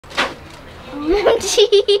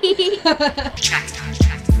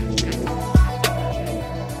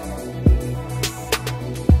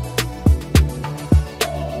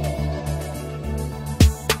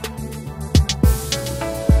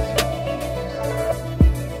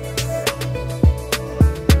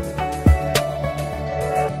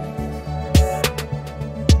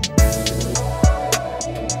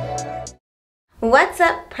What's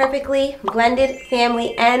up, perfectly blended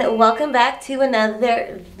family, and welcome back to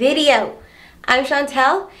another video. I'm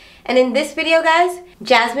Chantel, and in this video, guys,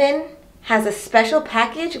 Jasmine has a special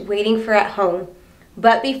package waiting for at home.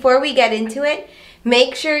 But before we get into it,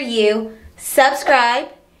 make sure you subscribe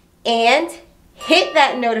and hit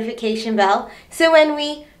that notification bell so when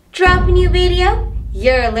we drop a new video,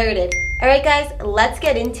 you're alerted. Alright guys, let's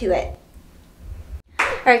get into it.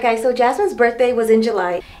 Alright guys, so Jasmine's birthday was in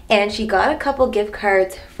July and she got a couple gift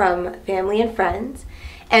cards from family and friends,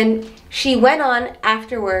 and she went on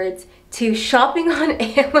afterwards to shopping on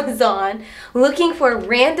Amazon looking for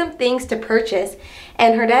random things to purchase,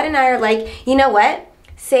 and her dad and I are like, you know what?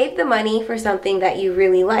 Save the money for something that you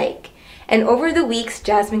really like. And over the weeks,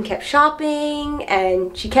 Jasmine kept shopping,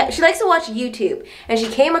 and she likes to watch YouTube, and she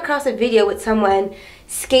came across a video with someone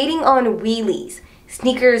skating on wheelies,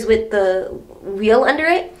 sneakers with the wheel under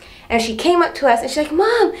it, and she came up to us and she's like,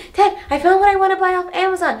 Mom, Dad, I found what I want to buy off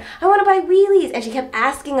Amazon. I want to buy wheelies. And she kept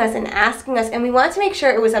asking us, and we wanted to make sure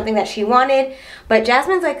it was something that she wanted, but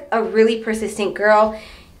Jasmine's like a really persistent girl.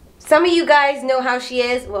 Some of you guys know how she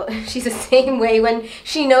is. Well, she's the same way. When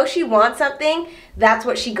she knows she wants something, that's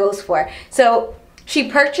what she goes for. So she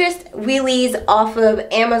purchased wheelies off of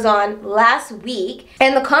Amazon last week,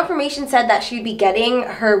 and the confirmation said that she'd be getting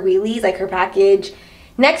her wheelies, like her package,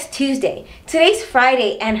 next Tuesday. Today's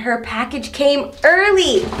Friday and her package came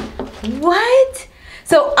early. What?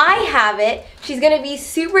 So I have it. She's gonna be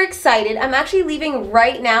super excited. I'm actually leaving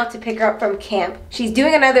right now to pick her up from camp. She's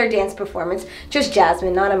doing another dance performance, just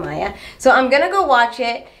Jasmine, not Amaya. So I'm gonna go watch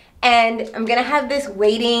it, and I'm gonna have this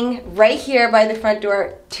waiting right here by the front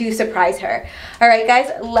door to surprise her. All right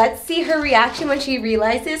guys, let's see her reaction when she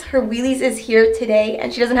realizes her wheelies is here today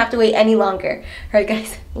and she doesn't have to wait any longer. All right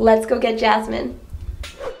guys, let's go get Jasmine.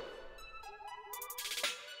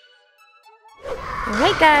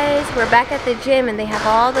 Alright guys, we're back at the gym and they have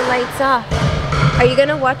all the lights off. Are you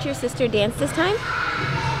gonna watch your sister dance this time?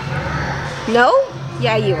 No?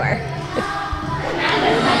 Yeah, you are.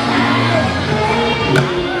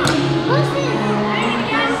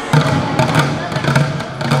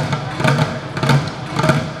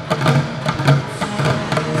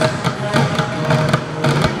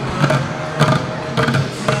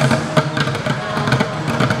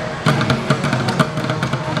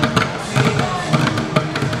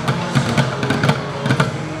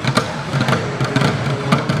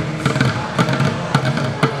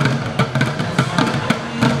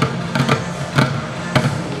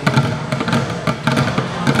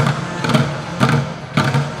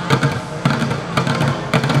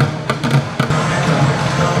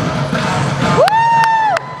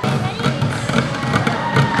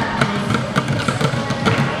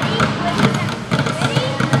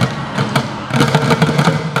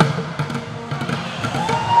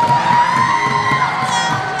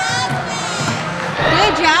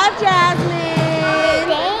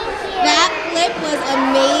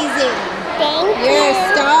 You're a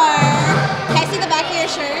star. Can I see the back of your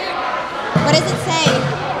shirt? What does it say?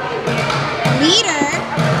 Leader?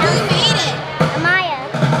 Who made it? Amaya.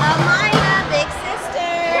 Amaya, big sister.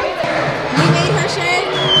 You made her shirt?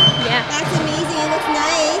 Yeah. That's amazing. It looks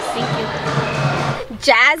nice. Thank you.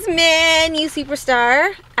 Jasmine, you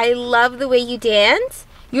superstar. I love the way you dance.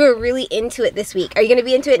 You were really into it this week. Are you going to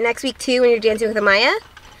be into it next week too when you're dancing with Amaya?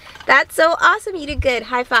 That's so awesome. You did good.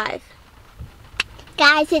 High five.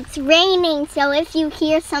 Guys, it's raining, so if you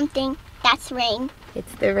hear something, that's rain.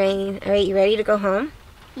 It's the rain. All right, you ready to go home?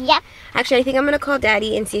 Yep. Actually, I think I'm going to call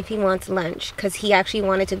Daddy and see if he wants lunch, because he actually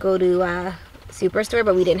wanted to go to Superstore,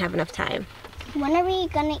 but we didn't have enough time. When are we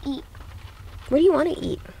going to eat? What do you want to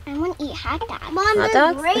eat? I want to eat hot dogs. Mom, hot there's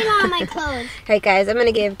dogs? rain on my clothes. All right, guys, I'm going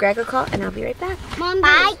to give Greg a call, and I'll be right back. Mom,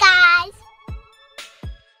 bye, guys.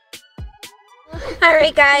 All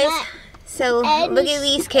right, guys. So, look at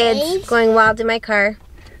these kids going wild in my car.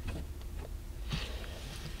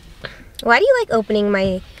 Why do you like opening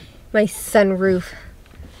my sunroof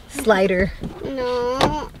slider?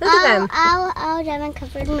 No. Look at them. I haven't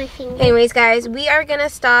covered my finger. Anyways, guys, we are going to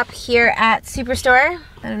stop here at Superstore.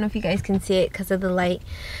 I don't know if you guys can see it because of the light.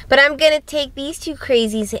 But I'm going to take these two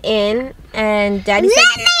crazies in, and Daddy said...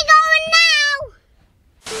 Let me go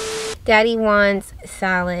now! Daddy wants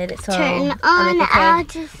salad, so Turn I'm on.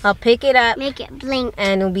 like, okay, I'll pick it up. Make it blink.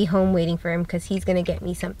 And we'll be home waiting for him because he's gonna get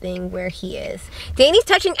me something where he is. Danny's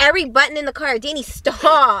touching every button in the car. Danny,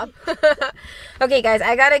 stop. Okay, guys,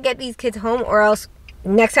 I gotta get these kids home or else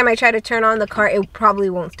next time I try to turn on the car, it probably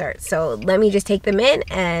won't start. So let me just take them in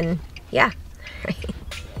and yeah.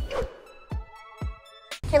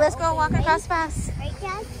 Okay, let's go walk across fast. Right,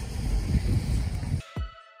 Dad?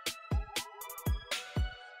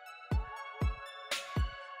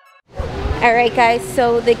 All right, guys,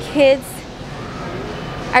 so the kids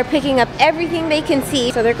are picking up everything they can see.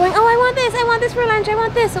 So they're going, oh, I want this for lunch, I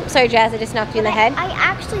want this. Oh, sorry, Jazz, I just knocked you in the head. I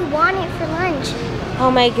actually want it for lunch. Oh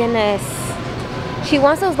my goodness. She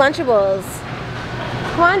wants those Lunchables.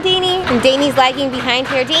 Come on, Danny. And Danny's lagging behind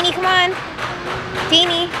here. Danny, come on.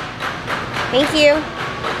 Danny. Thank you.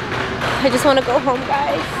 I just want to go home,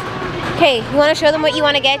 guys. Okay, you want to show them what you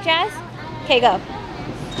want to get, Jazz? Okay, go.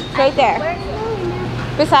 It's right there.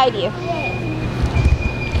 Beside you.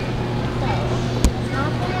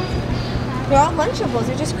 They're all Lunchables.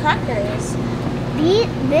 They're just crackers.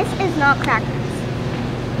 This is not crackers.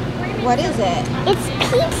 What is it? It's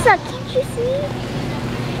pizza. Can't you see?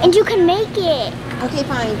 And you can make it. Okay,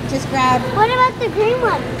 fine. Just grab. What about the green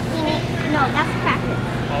one? No, that's crackers.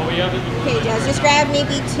 Okay, Jazz, just grab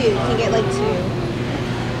maybe 2. You can get like 2.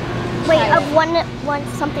 Wait, one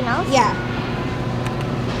something else? Yeah.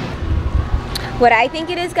 What I think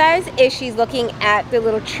it is, guys, is she's looking at the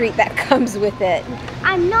little treat that comes with it.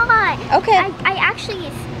 I'm not. Okay. I actually,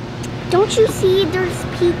 don't you see there's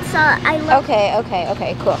pizza? I love.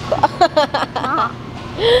 Okay, cool.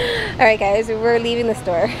 All right, guys, we're leaving the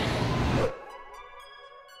store.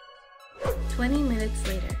 20 minutes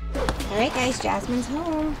later. All right, guys, Jasmine's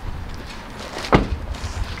home.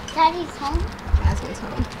 Daddy's home? Jasmine's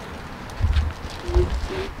home.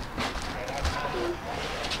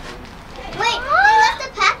 Wait, they left a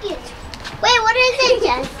package. Wait, what is it,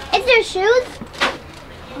 Jess? Is there shoes?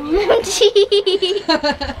 Wait, it's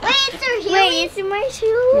their shoes? Wait, is it my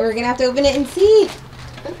shoes? We're gonna have to open it and see.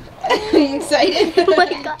 Are you excited? Oh my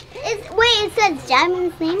god. Wait, it says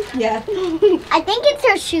Jasmine's name? Yeah. I think it's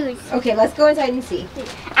her shoes. Okay, let's go inside and see.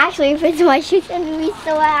 Actually, if it's my shoes, I'm gonna be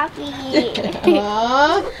so happy.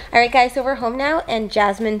 All right, guys, so we're home now, and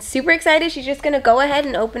Jasmine's super excited. She's just gonna go ahead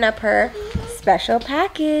and open up her special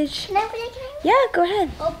package. Can I open it? Yeah, go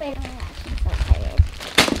ahead. Open.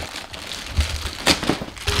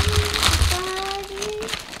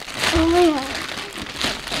 Oh my god.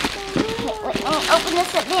 Okay, wait, I'll open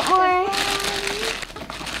this a bit more.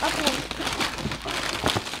 Okay.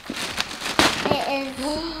 It is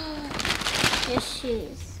just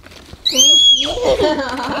shoes. Can you see?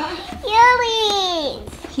 Heelys!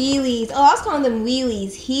 Heelys. Oh, I was calling them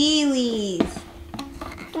wheelies. Heelys.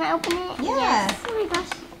 Can I open it? Yeah. Yes. Oh my gosh.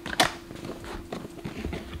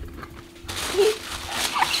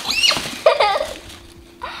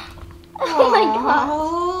 Oh my god.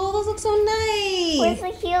 Oh, those look so nice. Where's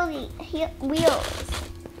the wheels?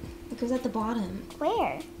 It goes at the bottom.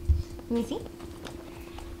 Where? Let me see.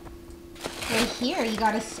 Right here, you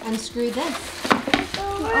gotta unscrew this.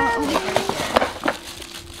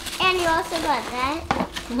 And you also got that.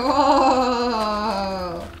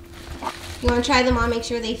 Whoa. You wanna try them on, make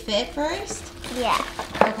sure they fit first? Yeah.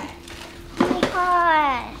 Okay. Oh my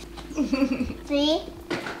gosh. 3,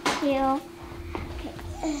 2, okay.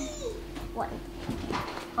 1.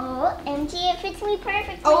 OMG, it fits me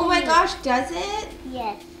perfectly. Oh my gosh, does it?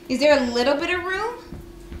 Yes. Is there a little bit of room?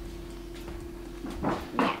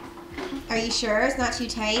 Yeah. Are you sure it's not too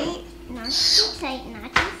tight? Not too tight,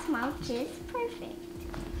 not too small, just perfect.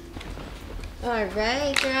 All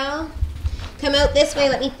right, girl. Come out this way.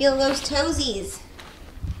 Let me feel those toesies.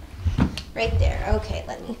 Right there. Okay,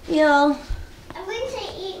 let me feel. I'm going to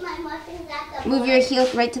eat my muffins at the Move your heel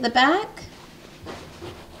right to the back.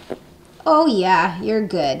 Oh yeah, you're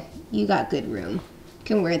good. You got good room. You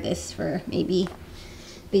can wear this for maybe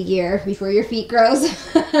the year before your feet grows.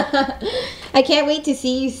 I can't wait to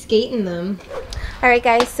see you skate in them. All right,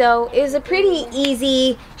 guys, so it was a pretty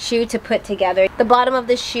easy shoe to put together. The bottom of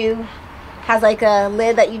the shoe has like a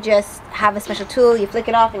lid that you just have a special tool. You flick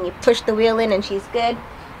it off and you push the wheel in and she's good.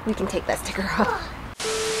 We can take that sticker off.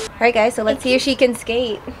 All right, guys, so let's see if she can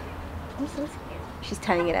skate. I'm so scared. She's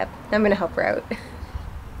tying it up. I'm gonna help her out.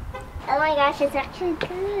 Oh my gosh, it's actually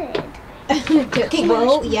good. Okay,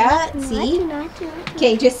 well, yeah, see?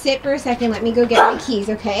 Okay, just sit for a second. Let me go get my keys,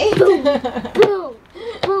 okay? Boom, boom,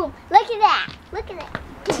 boom. Look at that. Look at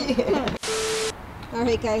that. All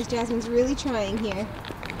right, guys, Jasmine's really trying here.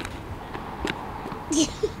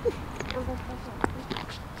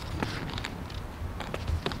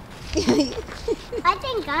 I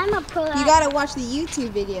think I'm a pro. You gotta watch the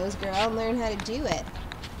YouTube videos, girl, and learn how to do it.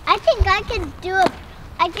 I think I could do it.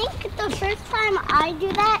 I think the first time I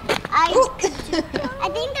do that, I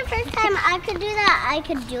think the first time I could do that, I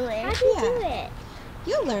could do it. I can do it.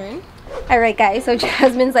 You'll learn. All right, guys, so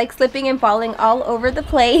Jasmine's like slipping and falling all over the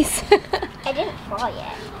place. I didn't fall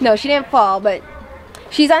yet. No, she didn't fall, but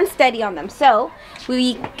she's unsteady on them. So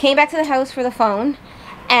we came back to the house for the phone,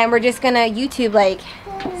 and we're just gonna YouTube like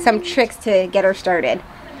some tricks to get her started.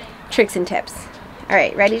 Tricks and tips. All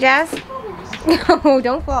right, ready, Jazz? No,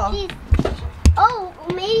 don't fall. Oh,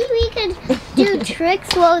 maybe we could do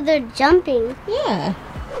tricks while they're jumping. Yeah.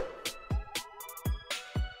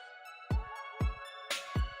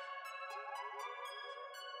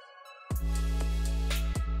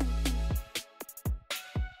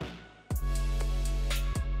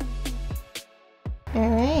 All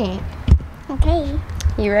right. Okay.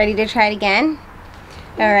 You ready to try it again?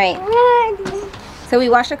 All right. So we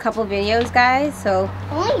watched a couple videos, guys. So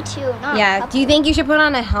Only two, not yeah. a couple. Do you think you should put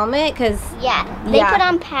on a helmet? Cause Yeah, they put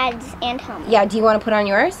on pads and helmets. Yeah. Do you want to put on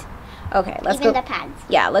yours? Okay, let's Even go. the pads.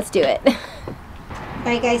 Yeah, let's do it. All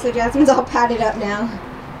right, guys. So Jasmine's all padded up now.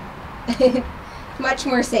 Much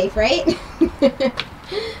more safe, right?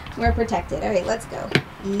 More protected. All right, let's go.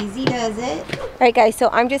 Easy does it. All right, guys. So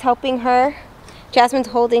I'm just helping her. Jasmine's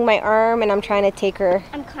holding my arm, and I'm trying to take her.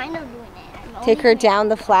 I'm kind of doing it. Take her down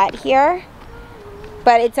the flat here.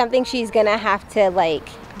 But it's something she's gonna have to like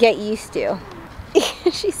get used to.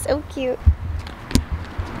 She's so cute.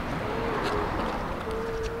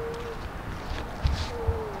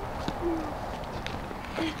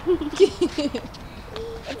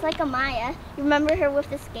 It's like a Maya. You remember her with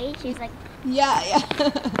the skate? She's like, Yeah.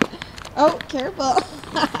 Oh, careful.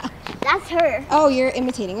 that's her. Oh, you're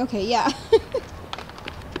imitating. Okay, yeah.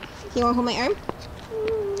 You want to hold my arm?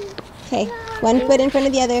 Okay, one foot in front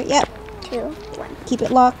of the other. Yep. 2, 1. Keep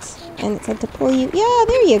it locked. And it said to pull you. Yeah,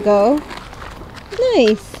 there you go.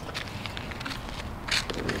 Nice.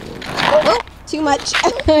 Oh, too much.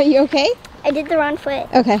 Are you okay? I did the wrong foot.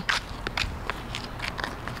 Okay.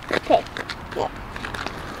 Okay. Yep.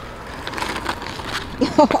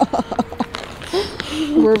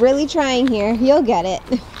 We're really trying here. You'll get it.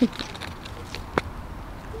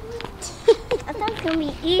 I thought it was going to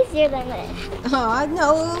be easier than this. Oh,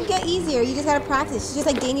 no, it'll get easier. You just gotta practice. It's just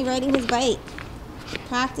like Danny riding his bike.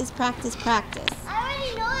 Practice, practice, practice. I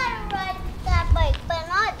already know how to ride that bike, but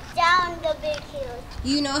not down the big hill.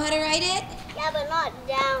 You know how to ride it? Yeah, but not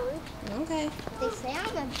down. Okay. They say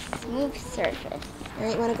on a smooth surface. All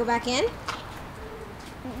right, want to go back in?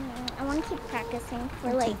 I want to keep practicing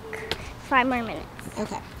for like 5 more minutes.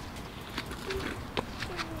 Okay.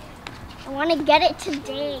 I want to get it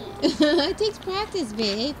today. It takes practice,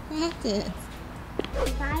 babe. Practice.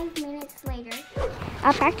 5 minutes later.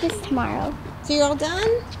 I'll practice tomorrow. So you're all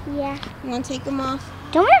done? Yeah. You want to take them off?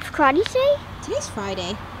 Don't we have karate today? Today's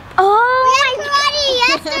Friday. Oh, we had karate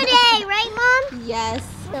yesterday, right, Mom? Yes.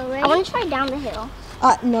 So I want to try down the hill.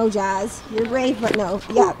 No, Jazz. You're brave, but no.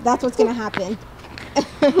 Yeah, that's what's gonna happen.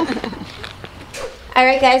 All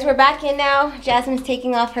right, guys, we're back in now. Jasmine's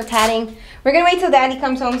taking off her padding. We're gonna wait till Daddy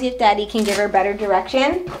comes home, see if Daddy can give her better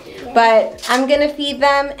direction. Yeah. But I'm gonna feed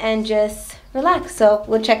them and just relax. So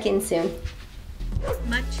we'll check in soon.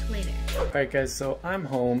 Much later. All right, guys. So I'm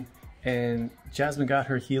home, and Jasmine got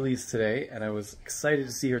her Heelys today, and I was excited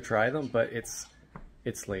to see her try them, but it's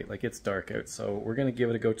late, like it's dark out, so we're gonna give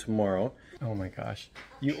it a go tomorrow. Oh my gosh,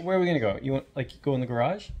 where are we gonna go? You want like go in the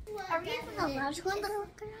garage? Are we allowed to go in the garage?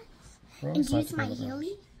 And use my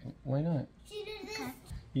Heely? Why not? Okay.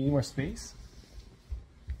 You need more space?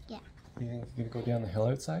 Yeah. You think you're gonna go down the hill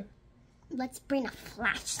outside? Let's bring a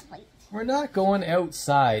flashlight. We're not going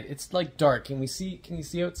outside. It's like dark. Can you see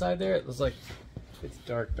outside there? It was like it's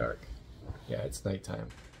dark. Yeah, it's nighttime.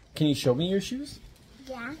 Can you show me your shoes?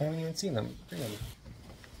 Yeah. I haven't even seen them. Bring them.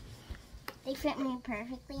 They fit me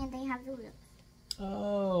perfectly and they have the wheels.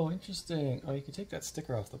 Oh, interesting. Oh, you can take that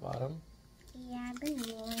sticker off the bottom. Yeah, I've been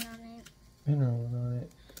rolling on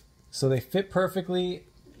it. So they fit perfectly.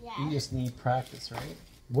 Yeah. You just need practice, right?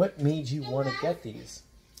 What made you want to get these?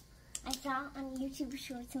 I saw it on YouTube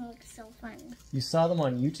Shorts and it looked so fun. You saw them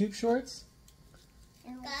on YouTube Shorts?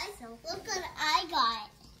 Guys, so look what I got.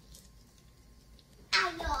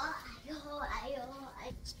 Ayo.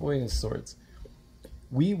 This boy and his swords.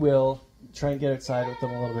 We will try and get outside with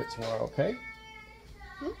them a little bit tomorrow, okay?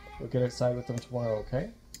 We'll get outside with them tomorrow,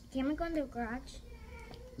 okay? Can we go in the garage?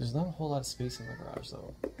 There's not a whole lot of space in the garage,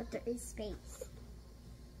 though. But there is space.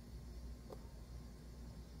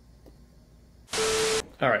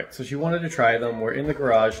 All right, so she wanted to try them. We're in the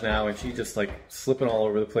garage now, and she's just like slipping all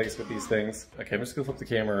over the place with these things. Okay, I'm just gonna flip the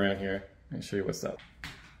camera around here and show you what's up.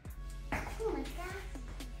 Oh my God.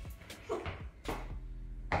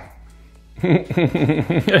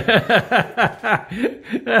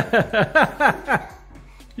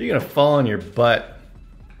 You're gonna fall on your butt.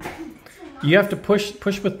 You have to push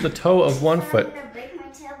with the toe of one foot. I'm gonna break my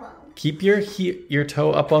tailbone. Keep your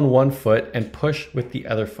toe up on one foot and push with the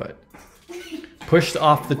other foot. Push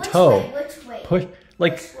off the toe. Which way? Push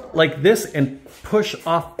like this and push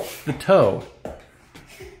off the toe.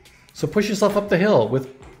 So push yourself up the hill with.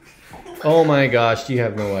 Oh my gosh, you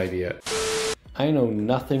have no idea. I know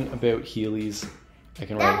nothing about Heelys. I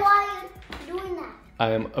can Then ride. why are you doing that? I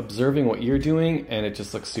am observing what you're doing, and it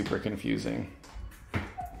just looks super confusing.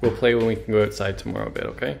 We'll play when we can go outside tomorrow a bit,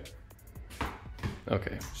 okay?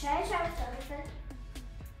 Okay. Should I try with the other foot?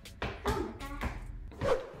 Oh my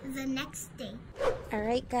God. The next day. All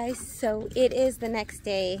right, guys, so it is the next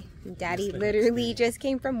day. Daddy literally just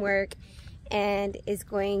came from work and is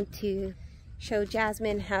going to show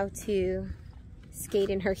Jasmine how to skate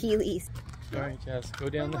in her Heelys. All right, Jess, go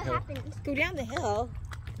down the What hill. happened? Go down the hill.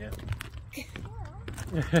 Yeah.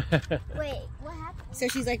 Wait, what happened? So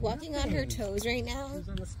she's like walking on her toes right now, Who's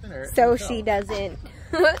on the spinner? so she doesn't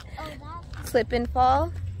Oh, that. slip and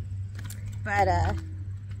fall. But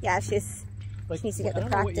yeah, she needs to get the I don't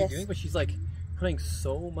know what you're practice. doing, but she's like putting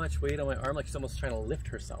so much weight on my arm, like she's almost trying to lift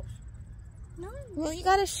herself. No. Well, you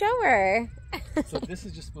gotta show her. So this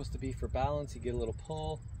is just supposed to be for balance. You get a little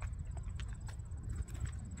pull,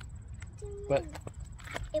 but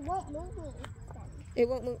It won't move me. Then. It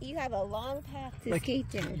won't move. You have a long path to like skate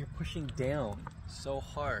down. you're pushing down so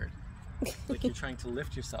hard, like you're trying to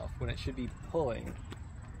lift yourself when it should be pulling,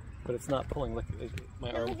 but it's not pulling. Look,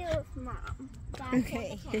 my Let me arm. do it with Mom. Dad,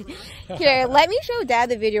 Okay. hold the camera. Here, let me show Dad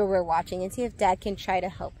the video we're watching and see if Dad can try to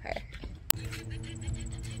help her.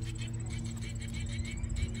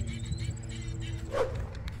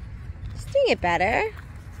 She's doing it better.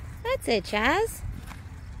 That's it, Jazz.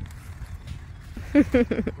 Why don't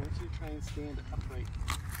you try and stand upright?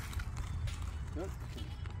 Nope.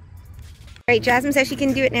 Right, Jasmine says she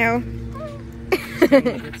can do it now.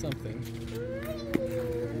 Get something.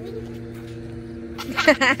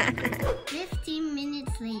 15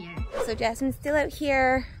 minutes later. So Jasmine's still out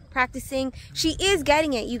here practicing. She is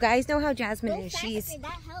getting it. You guys know how Jasmine is. She's That a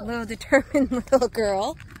helps. little determined little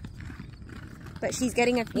girl. But she's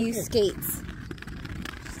getting a few skates.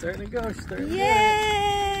 Starting to go. Starting to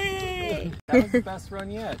Yay! go. That was the best run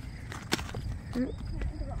yet.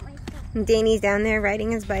 Danny's down there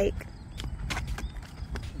riding his bike.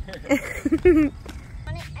 I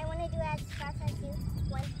want to do it as fast as you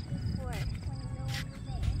went before. When you know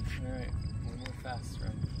everything. All right, one more fast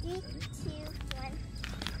run. 3, 2,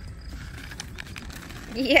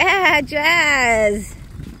 1. Yeah, Jazz!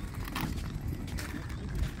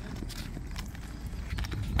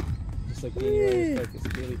 Just like being like this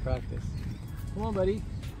daily practice. Come on, buddy.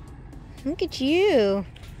 Look at you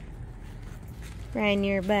riding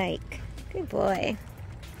your bike. Good boy.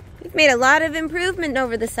 You've made a lot of improvement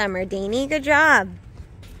over the summer, Danny. Good job.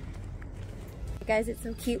 Guys, it's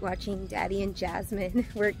so cute watching Daddy and Jasmine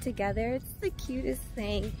work together. It's the cutest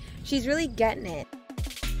thing. She's really getting it.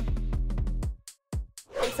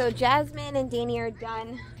 So Jasmine and Danny are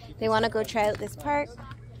done. They want to go try out this park.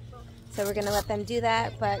 So we're going to let them do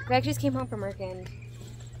that. But Greg just came home from work and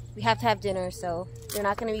we have to have dinner, so they're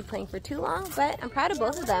not going to be playing for too long, but I'm proud of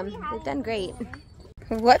both of them. They've done great.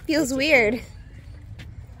 What feels weird?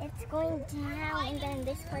 It's going down and then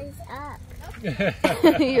this part is up.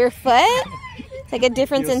 Your foot? It's like a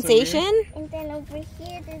different Feels so sensation? And then over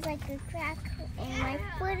here there's like a crack and my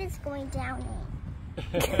foot is going down.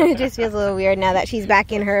 It just feels a little weird now that she's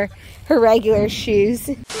back in her regular shoes.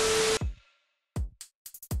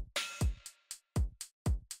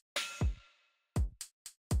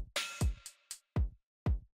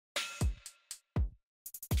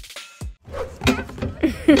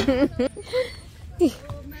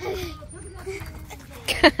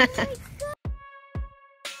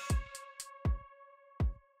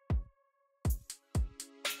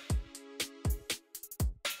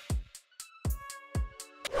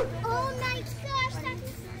 Oh my gosh, that's...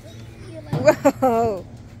 Whoa!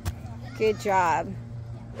 Good job.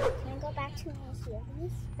 Can I go back to my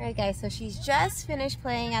heels? Alright guys, so she's just finished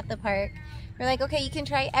playing at the park. We're like, okay, you can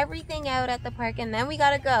try everything out at the park and then we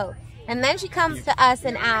gotta go. And then she comes to us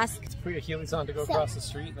and asks, Put your Heelys on to go across the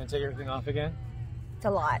street and then take everything off again. it's a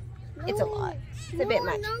lot. It's a lot. It's a bit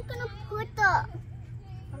much. I'm not gonna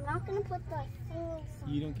put the things on.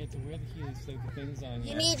 You don't get to wear the Heelys like the things on You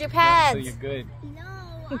yet. need your So pads. you're good. No,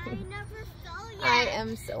 I never saw you I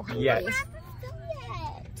am so hungry. Yes. I haven't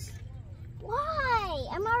done it. Why?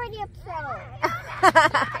 I'm already a pro.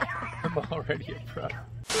 I'm already a pro.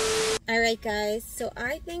 Alright guys, so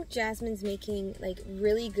I think Jasmine's making like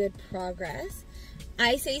really good progress.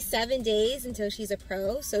 I say 7 days until she's a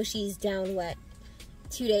pro, so she's down what?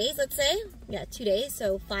 2 days, let's say? Yeah, 2 days,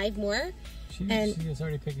 so 5 more. She is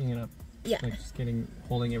already picking it up. Yeah. Like just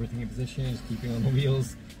holding everything in position, just keeping on the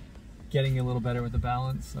wheels, getting a little better with the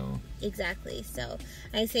balance, so. Exactly, so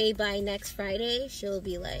I say by next Friday, she'll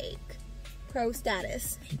be like pro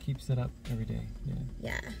status. She keeps it up every day, yeah.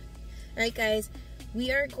 Yeah. Alright guys,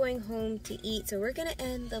 we are going home to eat, so we're gonna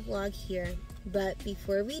end the vlog here. But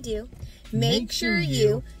before we do, make sure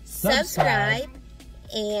you subscribe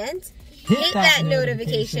and hit that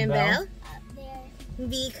notification bell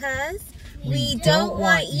because we don't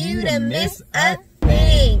want you to miss a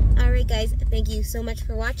thing. Alright guys, thank you so much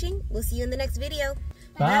for watching. We'll see you in the next video.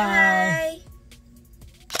 Bye.